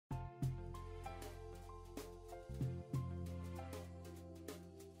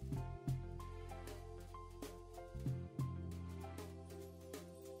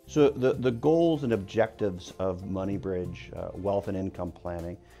So the goals and objectives of MoneyBridge Wealth and Income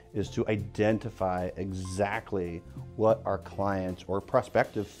Planning is to identify exactly what our clients or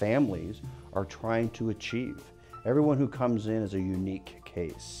prospective families are trying to achieve. Everyone who comes in is a unique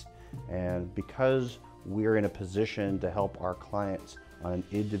case. And because we're in a position to help our clients on an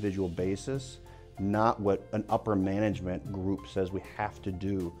individual basis, not what an upper management group says we have to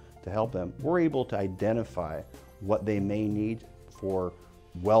do to help them, we're able to identify what they may need for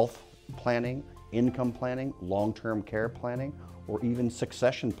wealth planning, income planning, long-term care planning, or even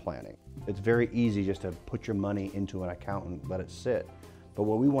succession planning. It's very easy just to put your money into an account and let it sit. But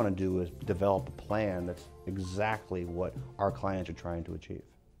what we want to do is develop a plan that's exactly what our clients are trying to achieve.